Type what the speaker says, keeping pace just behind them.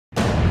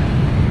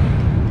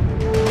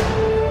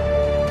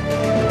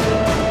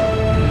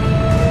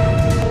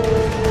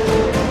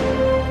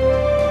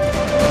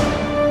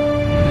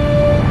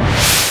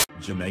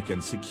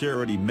Jamaican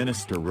security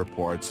minister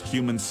reports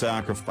human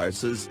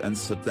sacrifices and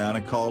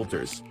satanic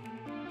altars.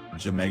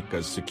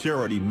 Jamaica's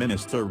security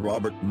minister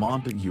Robert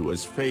Montague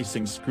is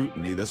facing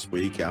scrutiny this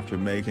week after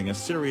making a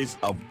series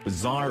of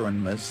bizarre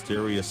and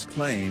mysterious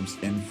claims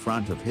in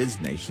front of his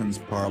nation's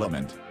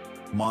parliament.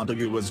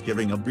 Montague was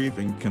giving a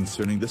briefing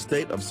concerning the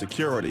state of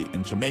security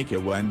in Jamaica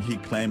when he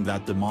claimed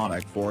that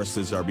demonic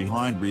forces are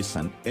behind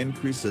recent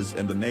increases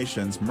in the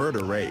nation's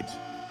murder rate.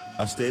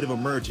 A state of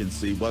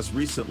emergency was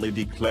recently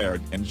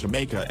declared in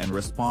Jamaica in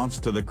response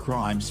to the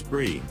crime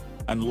spree,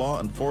 and law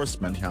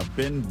enforcement have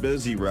been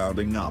busy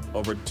rounding up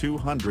over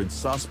 200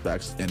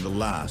 suspects in the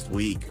last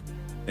week.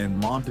 In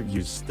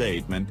Montague's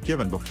statement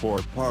given before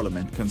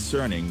Parliament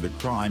concerning the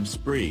crime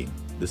spree,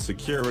 the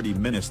security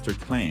minister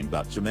claimed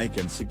that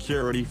Jamaican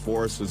security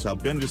forces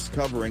have been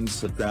discovering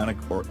satanic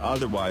or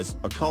otherwise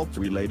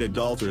occult-related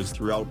altars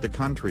throughout the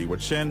country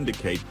which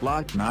indicate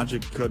black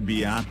magic could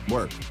be at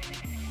work.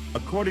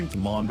 According to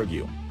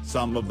Montague,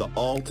 some of the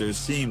altars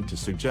seem to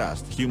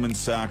suggest human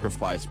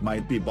sacrifice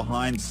might be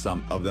behind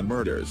some of the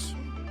murders.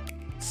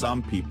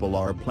 Some people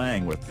are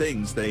playing with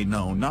things they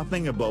know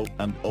nothing about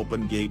and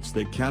open gates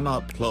they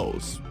cannot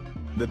close.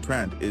 The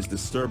trend is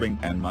disturbing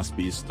and must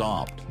be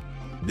stopped.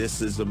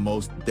 This is the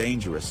most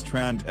dangerous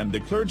trend and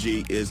the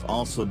clergy is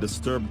also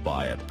disturbed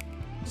by it.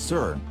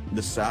 Sir,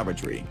 the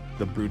savagery,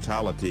 the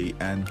brutality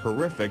and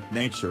horrific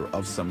nature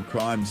of some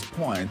crimes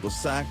point to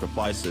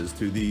sacrifices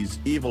to these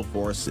evil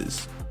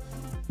forces.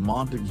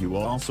 Montague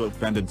also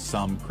offended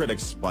some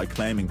critics by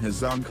claiming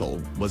his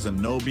uncle was a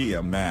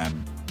Nobia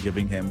man,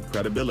 giving him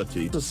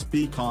credibility to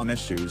speak on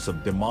issues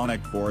of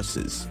demonic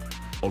forces.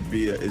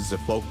 Obia is a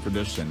folk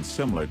tradition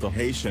similar to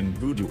Haitian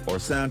voodoo or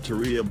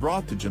Santeria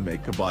brought to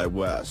Jamaica by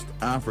West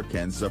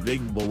Africans of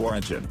Igbo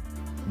origin.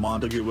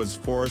 Montague was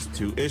forced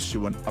to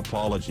issue an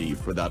apology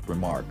for that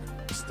remark,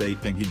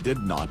 stating he did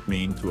not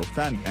mean to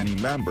offend any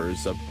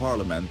members of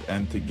Parliament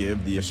and to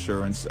give the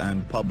assurance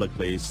and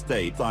publicly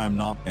state I'm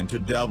not into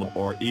devil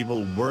or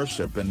evil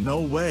worship in no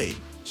way,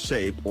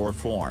 shape or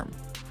form.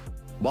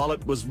 While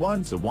it was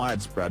once a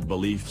widespread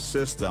belief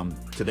system,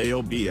 today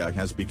Obia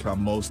has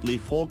become mostly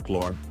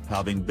folklore,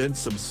 having been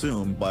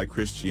subsumed by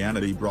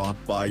Christianity brought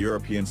by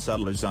European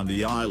settlers on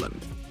the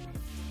island.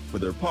 For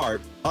their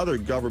part, other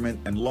government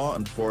and law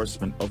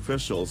enforcement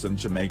officials in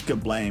Jamaica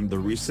blame the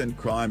recent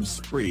crime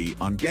spree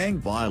on gang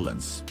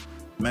violence.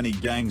 Many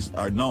gangs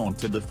are known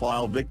to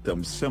defile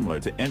victims similar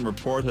to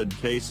unreported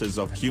cases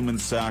of human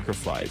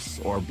sacrifice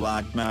or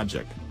black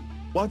magic.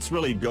 What's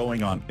really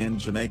going on in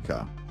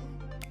Jamaica?